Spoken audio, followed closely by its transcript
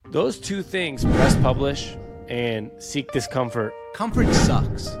Those two things, press, publish, and seek discomfort. Comfort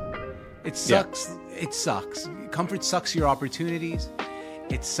sucks. It sucks. Yeah. It sucks. Comfort sucks your opportunities.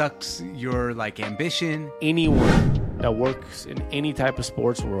 It sucks your ambition. Anyone that works in any type of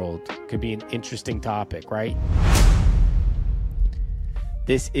sports world could be an interesting topic, right?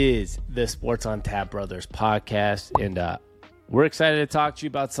 This is the Sports on Tap Brothers podcast, and we're excited to talk to you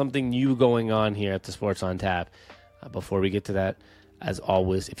about something new going on here at the Sports on Tap. Before we get to that, as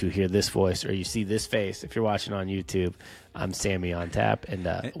always, if you hear this voice or you see this face, if you're watching on YouTube, I'm Sammy on Tap,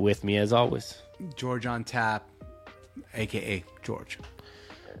 and with me, as always, George on Tap, a.k.a. George.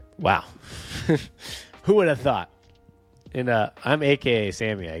 Wow. Who would have thought? And I'm a.k.a.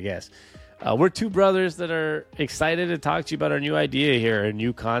 Sammy, I guess. We're two brothers that are excited to talk to you about our new idea here, a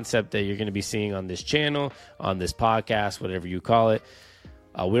new concept that you're going to be seeing on this channel, on this podcast, whatever you call it.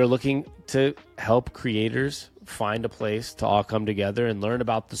 We're looking to help creators find a place to all come together and learn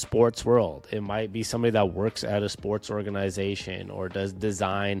about the sports world. It might be somebody that works at a sports organization or does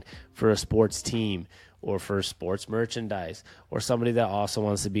design for a sports team or for sports merchandise, or somebody that also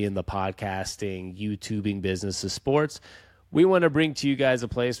wants to be in the podcasting, YouTubing business of sports. We want to bring to you guys a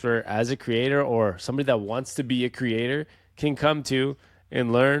place where, as a creator or somebody that wants to be a creator, can come to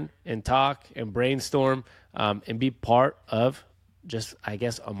and learn and talk and brainstorm and be part of just, I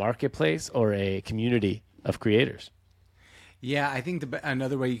guess, a marketplace or a community of creators. Yeah, I think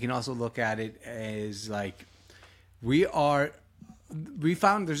another way you can also look at it is we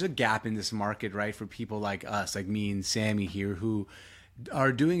found there's a gap in this market, right, for people like us, like me and Sammy here, who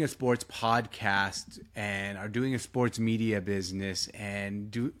are doing a sports podcast and are doing a sports media business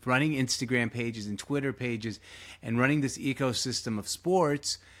and running Instagram pages and Twitter pages and running this ecosystem of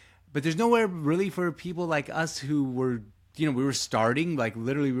sports. But there's nowhere really for people like us who were, we were starting,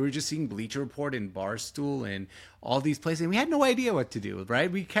 literally we were just seeing Bleacher Report and Barstool and all these places, and we had no idea what to do,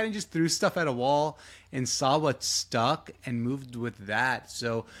 right? We kind of just threw stuff at a wall and saw what stuck and moved with that.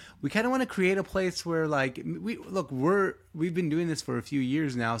 So we kind of want to create a place where we've been doing this for a few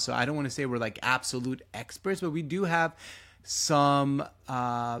years now, so I don't want to say we're absolute experts, but we do have some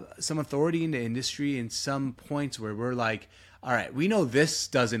authority in the industry and some points where we're all right, we know this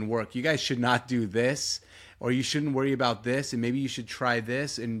doesn't work. You guys should not do this, or you shouldn't worry about this, and maybe you should try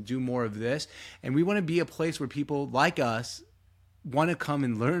this and do more of this. And we want to be a place where people like us want to come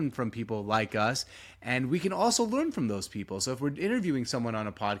and learn from people like us, and we can also learn from those people. So if we're interviewing someone on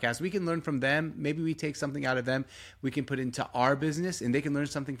a podcast, we can learn from them. Maybe we take something out of them, we can put into our business, and they can learn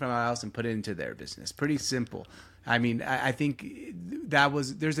something from us and put it into their business. Pretty simple. I mean, I think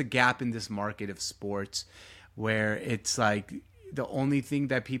there's a gap in this market of sports where it's the only thing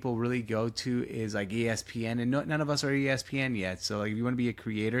that people really go to is ESPN, and none of us are ESPN yet. So if you want to be a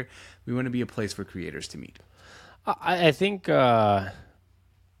creator, we want to be a place for creators to meet. I think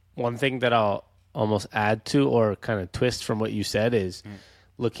one thing that I'll almost add to or kind of twist from what you said is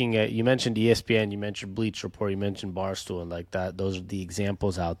looking at, you mentioned ESPN, you mentioned Bleacher Report, you mentioned Barstool, and like that. Those are the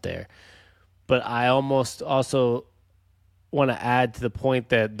examples out there. But I almost also want to add to the point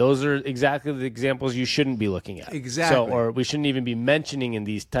that those are exactly the examples you shouldn't be looking at. Exactly. So, or we shouldn't even be mentioning in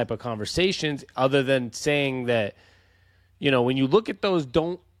these type of conversations, other than saying that, when you look at those,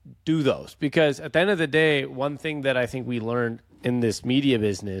 don't do those. Because at the end of the day, one thing that I think we learned in this media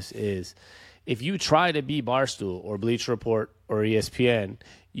business is if you try to be Barstool or Bleacher Report or ESPN,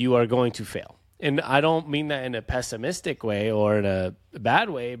 you are going to fail. And I don't mean that in a pessimistic way or in a bad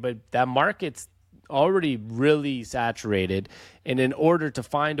way, but that market's already really saturated, and in order to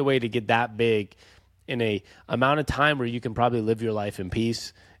find a way to get that big in a amount of time where you can probably live your life in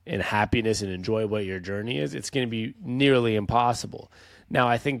peace and happiness and enjoy what your journey is, it's going to be nearly impossible. Now,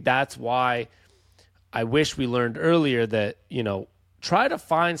 I think that's why I wish we learned earlier that, try to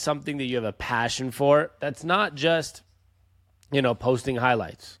find something that you have a passion for that's not just, posting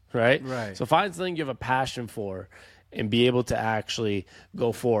highlights, right? Right. So find something you have a passion for and be able to actually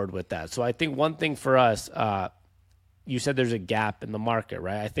go forward with that. So I think one thing for us, you said there's a gap in the market,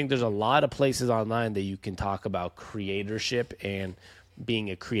 right? I think there's a lot of places online that you can talk about creatorship and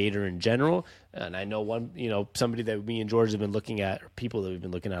being a creator in general. And I know somebody that me and George have been looking at, or people that we've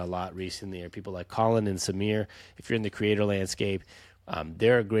been looking at a lot recently, are people like Colin and Samir. If you're in the creator landscape,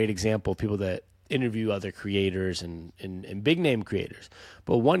 they're a great example of people that interview other creators and big name creators.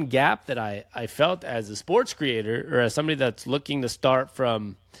 But one gap that I felt as a sports creator, or as somebody that's looking to start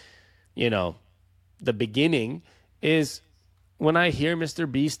from, the beginning, is when I hear Mr.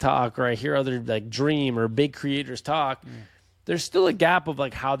 Beast talk, or I hear other Dream or big creators talk, there's still a gap of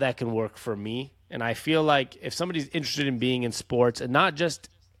how that can work for me. And I feel like if somebody's interested in being in sports and not just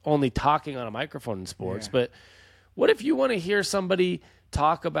only talking on a microphone in sports, but what if you want to hear somebody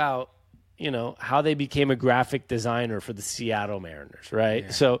talk about, how they became a graphic designer for the Seattle Mariners, right?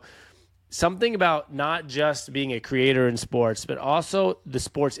 Yeah. So something about not just being a creator in sports, but also the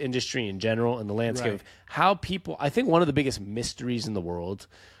sports industry in general and the landscape of how people, I think one of the biggest mysteries in the world,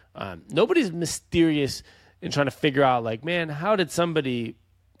 nobody's mysterious in trying to figure out, like, man, how did somebody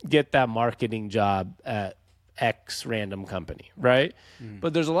get that marketing job at X random company, right?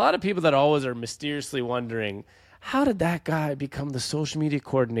 But there's a lot of people that always are mysteriously wondering, how did that guy become the social media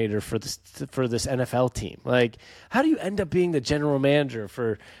coordinator for this NFL team? Like, how do you end up being the general manager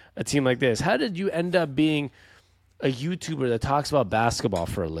for a team like this? How did you end up being a YouTuber that talks about basketball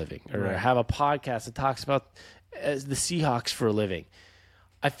for a living, or have a podcast that talks about the Seahawks for a living?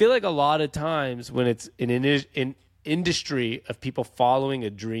 I feel like a lot of times when it's an industry of people following a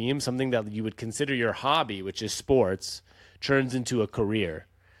dream, something that you would consider your hobby, which is sports, turns into a career.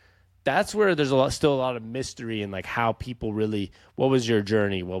 That's where there's still a lot of mystery in, like, how people really, what was your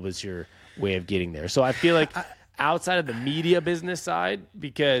journey? What was your way of getting there? So I feel like outside of the media business side,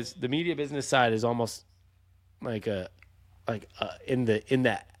 because the media business side is almost like in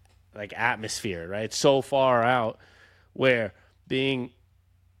that like atmosphere, right? It's so far out, where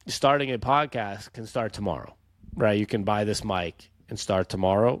starting a podcast can start tomorrow, right? You can buy this mic and start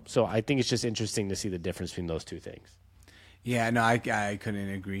tomorrow. So I think it's just interesting to see the difference between those two things. Yeah, no, I couldn't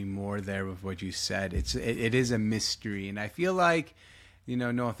agree more there with what you said. It is a mystery, and I feel like,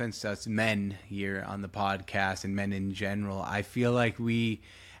 no offense to us men here on the podcast and men in general, I feel like we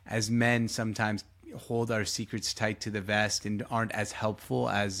as men sometimes hold our secrets tight to the vest and aren't as helpful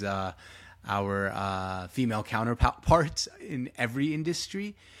as our female counterparts in every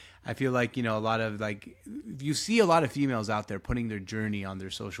industry. I feel like, a lot of, like, you see a lot of females out there putting their journey on their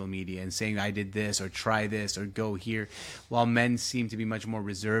social media and saying, I did this, or try this, or go here, while men seem to be much more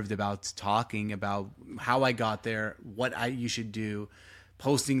reserved about talking about how I got there, what you should do,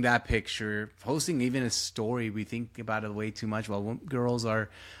 posting that picture, posting even a story. We think about it way too much, while girls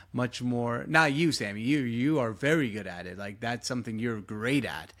are much more, not you, Sammy, you are very good at it. Like, that's something you're great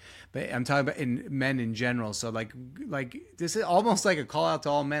at. But I'm talking about in men in general. So like this is almost like a call out to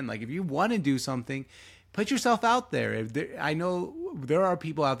all men. Like, if you want to do something, put yourself out there. I know there are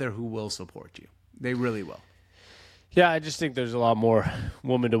people out there who will support you. They really will. Yeah, I just think there's a lot more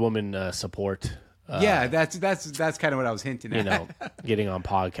woman to woman support. Yeah, that's kind of what I was hinting at. Getting on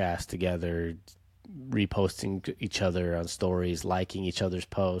podcasts together, reposting each other on stories, liking each other's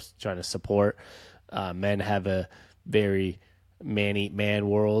posts, trying to support. Men have a very man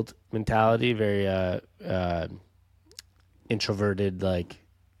world mentality, very introverted, like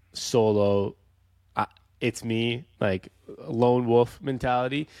solo, it's me, like lone wolf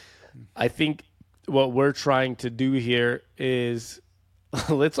mentality. I think what we're trying to do here is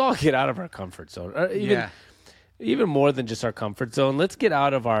let's all get out of our comfort zone. Even more than just our comfort zone. Let's get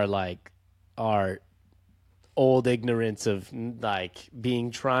out of our old ignorance of, like,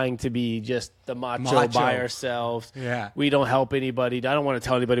 trying to be just the macho by ourselves. Yeah. We don't help anybody. I don't want to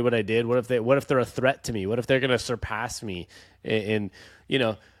tell anybody what I did. What if they're a threat to me? What if they're going to surpass me? And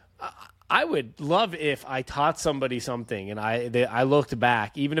I would love if I taught somebody something and I looked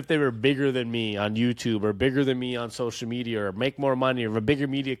back, even if they were bigger than me on YouTube or bigger than me on social media or make more money or have a bigger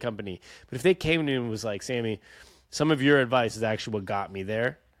media company. But if they came to me and was like, Sammy, some of your advice is actually what got me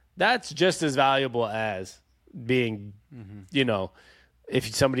there. That's just as valuable as being,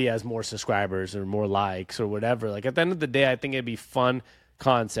 if somebody has more subscribers or more likes or whatever. Like, at the end of the day, I think it'd be fun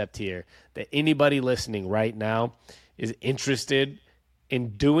concept here that anybody listening right now is interested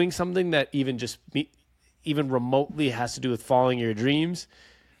in doing something that even remotely has to do with following your dreams.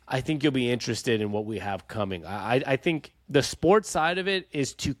 I think you'll be interested in what we have coming. I think the sports side of it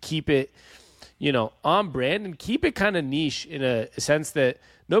is to keep it, on brand and keep it kind of niche in a sense that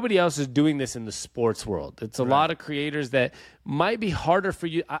nobody else is doing this in the sports world. It's a lot of creators that might be harder for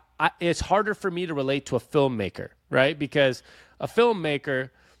you. It's harder for me to relate to a filmmaker, right? Because a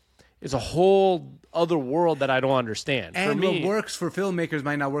filmmaker is a whole other world that I don't understand. And for me, what works for filmmakers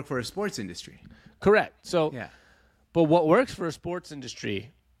might not work for a sports industry. Correct. So, yeah. But what works for a sports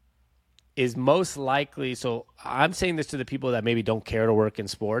industry is most likely, so I'm saying this to the people that maybe don't care to work in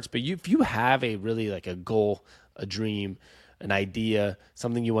sports, but if you have a really like a goal, a dream, an idea,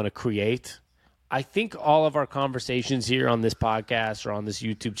 something you want to create, I think all of our conversations here on this podcast or on this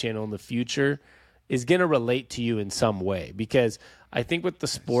YouTube channel in the future is going to relate to you in some way, because I think with the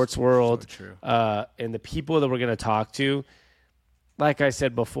sports world and the people that we're going to talk to, like I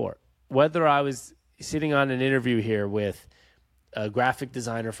said before, whether I was sitting on an interview here with a graphic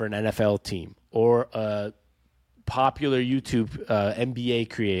designer for an NFL team or a popular YouTube NBA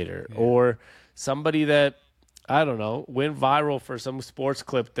creator or somebody that I don't know, went viral for some sports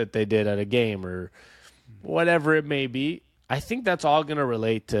clip that they did at a game or whatever it may be. I think that's all going to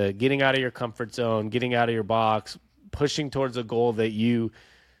relate to getting out of your comfort zone, getting out of your box, pushing towards a goal that you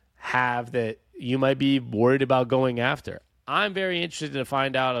have that you might be worried about going after. I'm very interested to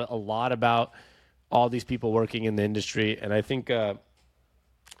find out a lot about all these people working in the industry, and I think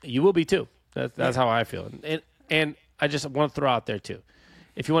you will be too. That's how I feel. And I just want to throw out there too,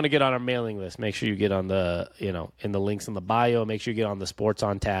 if you want to get on our mailing list, make sure you get on the, in the links in the bio, make sure you get on the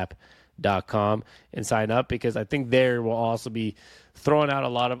sportsontap.com and sign up, because I think there will also be throwing out a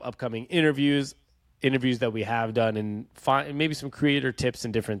lot of upcoming interviews that we have done, and maybe some creator tips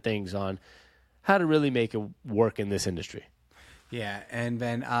and different things on how to really make it work in this industry. Yeah, and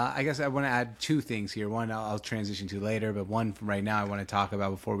then I guess I want to add two things here. One I'll transition to later, but one from right now I want to talk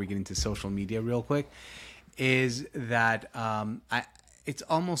about before we get into social media real quick is that it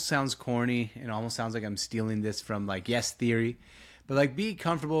almost sounds corny and almost sounds like I'm stealing this from like Yes Theory, but like be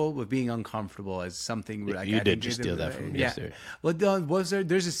comfortable with being uncomfortable as something. Like, you did just steal that from Yes Theory. Well,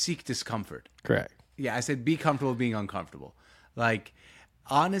 there's a seek discomfort. Correct. Yeah, I said be comfortable being uncomfortable. Like,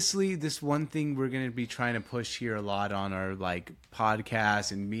 honestly, this one thing we're going to be trying to push here a lot on our like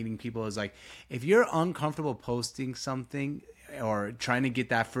podcast and meeting people is like, if you're uncomfortable posting something or trying to get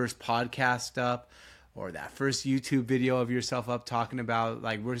that first podcast up or that first YouTube video of yourself up talking about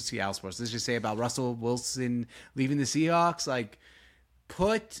like, we're Seattle sports, let's just say about Russell Wilson leaving the Seahawks, like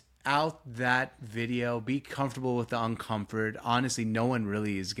put out that video, be comfortable with the uncomfort. Honestly, no one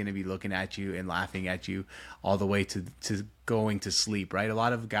really is going to be looking at you and laughing at you all the way to going to sleep, right? A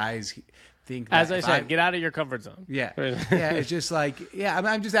lot of guys think that, as I said, get out of your comfort zone. Yeah. Yeah, it's just like, yeah,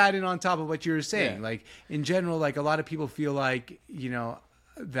 I'm just adding on top of what you were saying. Yeah. Like in general, like a lot of people feel like,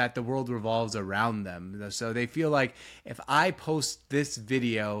 that the world revolves around them. So they feel like if I post this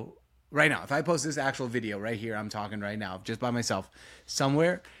video right now, if I post this actual video right here, I'm talking right now just by myself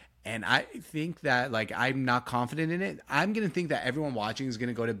somewhere, and I think that like I'm not confident in it, I'm going to think that everyone watching is going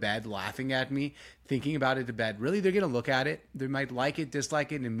to go to bed laughing at me, thinking about it to bed. Really, they're going to look at it. They might like it,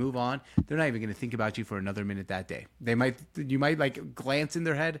 dislike it, and move on. They're not even going to think about you for another minute that day. You might like glance in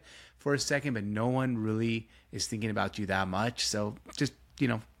their head for a second, but no one really is thinking about you that much. So just,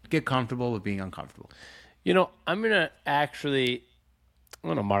 get comfortable with being uncomfortable. I'm going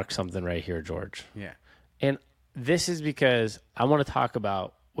to mark something right here, George. Yeah. And this is because I want to talk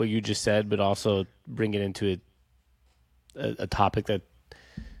about what you just said, but also bring it into a topic that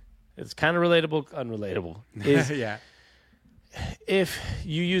is kind of relatable, unrelatable. Yeah. If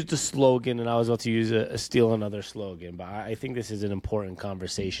you used a slogan, and I was about to use steal another slogan, but I think this is an important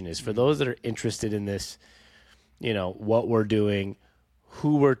conversation, is for those that are interested in this, what we're doing,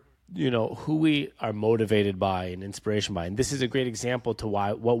 who we are motivated by and inspiration by. And this is a great example to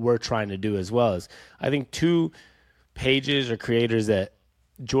what we're trying to do as well. As I think two pages or creators that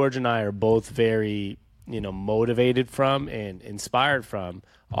George and I are both very, motivated from and inspired from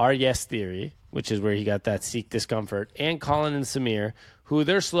are Yes Theory, which is where he got that seek discomfort, and Colin and Samir, who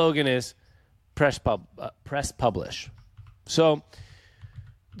their slogan is press publish. So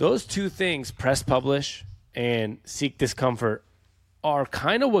those two things, press publish and seek discomfort, are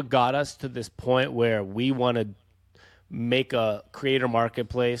kind of what got us to this point where we want to make a creator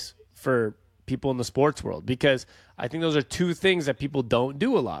marketplace for people in the sports world, because I think those are two things that people don't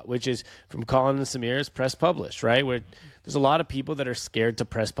do a lot, which is from Colin and Samir's press publish, right? Where there's a lot of people that are scared to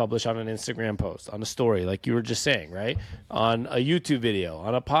press publish on an Instagram post, on a story, like you were just saying, right? On a YouTube video,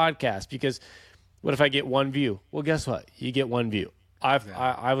 on a podcast, because what if I get one view? Well, guess what? You get one view.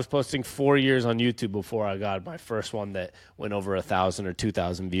 I was posting 4 years on YouTube before I got my first one that went over 1,000 or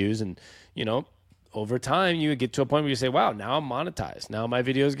 2,000 views. And, over time you get to a point where you say, wow, now I'm monetized. Now my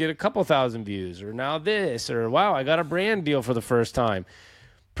videos get a couple thousand views, or now this, or wow, I got a brand deal for the first time.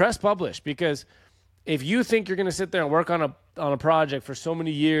 Press publish, because if you think you're going to sit there and work on a project for so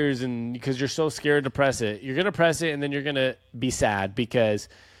many years and because you're so scared to press it, you're going to press it and then you're going to be sad because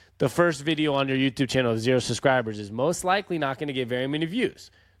the first video on your YouTube channel of 0 subscribers is most likely not going to get very many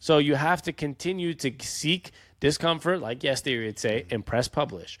views. So you have to continue to seek discomfort, like Yes Theory would say, and press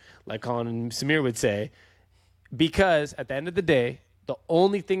publish, like Colin and Samir would say, because at the end of the day, the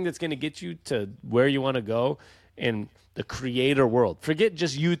only thing that's going to get you to where you want to go in the creator world, forget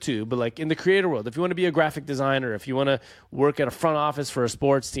just YouTube, but like in the creator world, if you want to be a graphic designer, if you want to work at a front office for a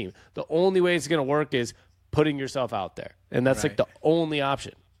sports team, the only way it's going to work is putting yourself out there. And that's like the only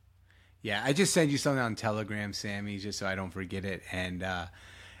option. Yeah, I just sent you something on Telegram, Sammy, just so I don't forget it. And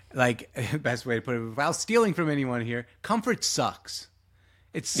best way to put it, without stealing from anyone here, comfort sucks.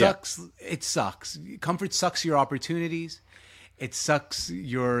 It sucks. Yeah. It sucks. Comfort sucks your opportunities. It sucks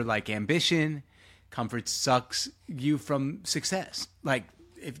your ambition. Comfort sucks you from success. Like,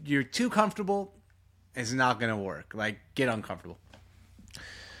 if you're too comfortable, it's not going to work. Like, get uncomfortable.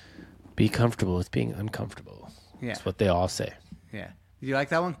 Be comfortable with being uncomfortable. Yeah. That's what they all say. Yeah. Do you like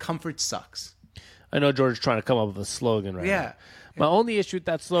that one? Comfort sucks. I know George is trying to come up with a slogan right Yeah. now. My only issue with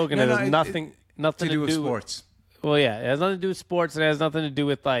that slogan is nothing To do with sports. Well, yeah, it has nothing to do with sports, and it has nothing to do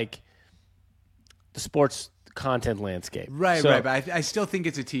with like the sports content landscape. Right, So, right. But I still think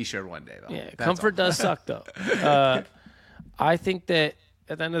it's a T-shirt one day, though. Yeah, That's comfort all. does suck, though. I think that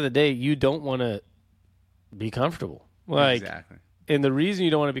at the end of the day, you don't want to be comfortable. Like, Exactly. and the reason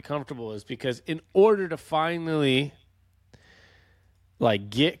you don't want to be comfortable is because in order to finally like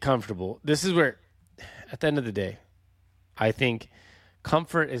get comfortable, this is where at the end of the day, I think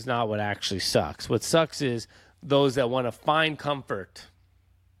comfort is not what actually sucks. What sucks is those that want to find comfort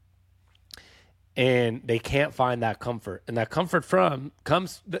and they can't find that comfort. And that comfort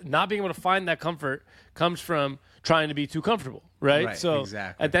not being able to find that comfort comes from trying to be too comfortable, right? Right, So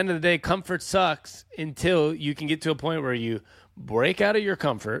exactly. at the end of the day, comfort sucks until you can get to a point where you break out of your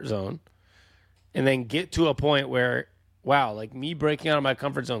comfort zone and then get to a point where, wow, like me breaking out of my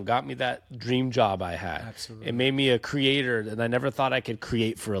comfort zone got me that dream job I had. Absolutely. It made me a creator that I never thought I could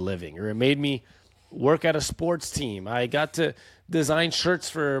create for a living, or it made me work at a sports team. I got to design shirts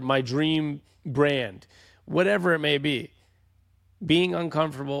for my dream brand, whatever it may be. Being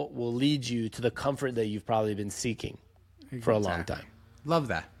uncomfortable will lead you to the comfort that you've probably been seeking for a long time. Love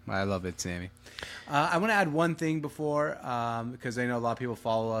that. I love it, Sammy. I want to add one thing before, because I know a lot of people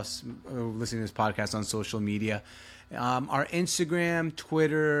follow us, listening to this podcast on social media. Our Instagram,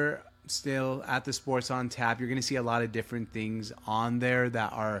 Twitter, still at the Sports on Tap. You're going to see a lot of different things on there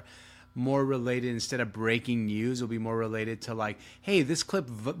that are more related. Instead of breaking news, it'll be more related to like, hey, this clip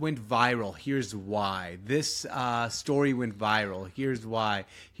went viral. Here's why. This story went viral. Here's why.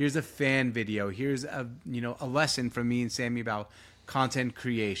 Here's a fan video. Here's a lesson from me and Sammy about content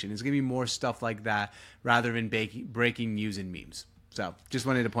creation. It's going to be more stuff like that rather than breaking news and memes. So just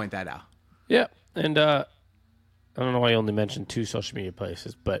wanted to point that out. Yeah. And I don't know why I only mentioned 2 social media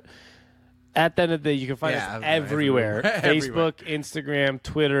places, but at the end of the day, you can find us everywhere. Facebook, Instagram,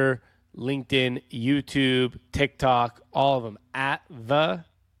 Twitter, LinkedIn, YouTube, TikTok, all of them at the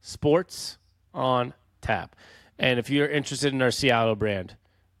Sports on Tap. And if you're interested in our Seattle brand,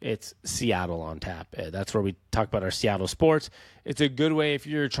 it's Seattle on Tap. That's where we talk about our Seattle sports. It's a good way if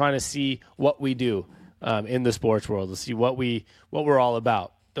you're trying to see what we do in the sports world, to see what we're all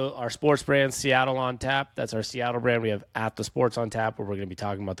about. Our sports brand, Seattle on Tap. That's our Seattle brand. We have at the Sports on Tap, where we're going to be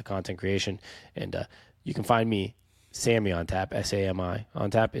talking about the content creation. And you can find me, Sammy on Tap, SAMI on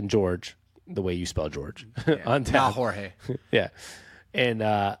Tap, and George, the way you spell George, on Tap. Not Jorge. Yeah.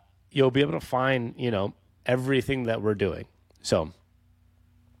 And you'll be able to find, everything that we're doing. So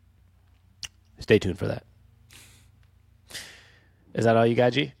stay tuned for that. Is that all you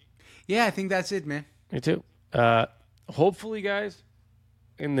got, G? Yeah, I think that's it, man. Me too. Hopefully, guys,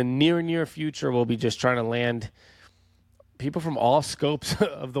 in the near future, we'll be just trying to land people from all scopes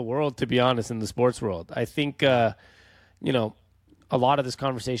of the world, to be honest, in the sports world. I think, a lot of this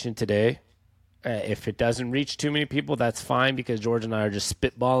conversation today, if it doesn't reach too many people, that's fine, because George and I are just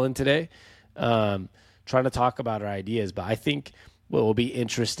spitballing today, trying to talk about our ideas. But I think what will be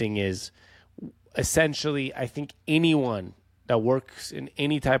interesting is, essentially, I think anyone that works in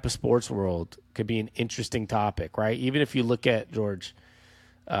any type of sports world could be an interesting topic, right? Even if you look at, George,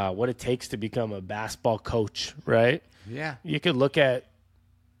 what it takes to become a basketball coach, right? Yeah. You could look at,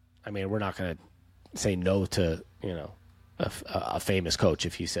 we're not going to say no to, a famous coach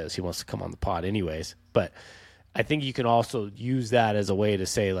if he says he wants to come on the pod anyways. But I think you can also use that as a way to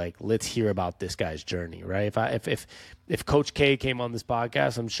say, like, let's hear about this guy's journey, right? If Coach K came on this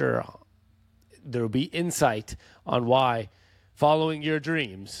podcast, I'm sure there will be insight on why following your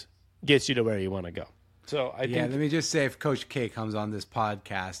dreams gets you to where you want to go. So I think, let me just say, if Coach K comes on this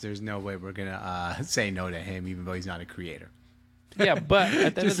podcast, there's no way we're gonna say no to him, even though he's not a creator. Yeah, but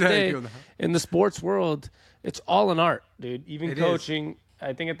at the end of the day, in the sports world, it's all an art, dude. Even coaching,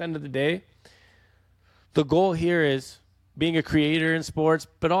 I think at the end of the day, the goal here is being a creator in sports,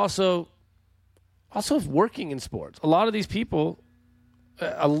 but also working in sports. A lot of these people,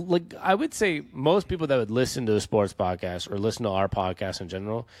 like I would say, most people that would listen to a sports podcast or listen to our podcast in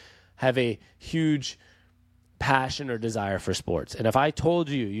general have a huge passion or desire for sports. And if I told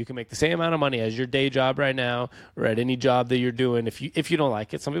you can make the same amount of money as your day job right now, or at any job that you're doing, if you don't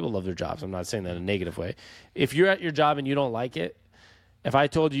like it, some people love their jobs. I'm not saying that in a negative way. If you're at your job and you don't like it, if I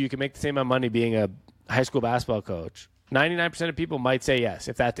told you can make the same amount of money being a high school basketball coach, 99% of people might say yes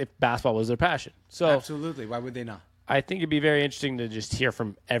if basketball was their passion. So absolutely, why would they not? I think it'd be very interesting to just hear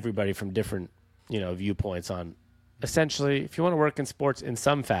from everybody from different viewpoints on essentially if you want to work in sports in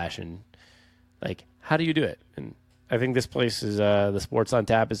some fashion, like how do you do it? And I think this place is the Sports on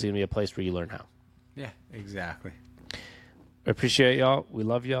Tap is going to be a place where you learn how. Yeah, exactly. I appreciate y'all. We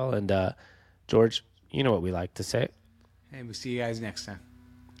love y'all. And George, you know what we like to say. Hey, we'll see you guys next time.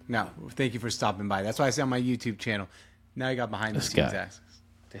 No, thank you for stopping by. That's why I say on my YouTube channel. Now I got behind the scenes access.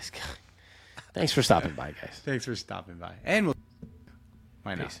 This guy. Thanks for stopping by, guys. Thanks for stopping by. And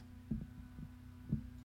why not? Peace.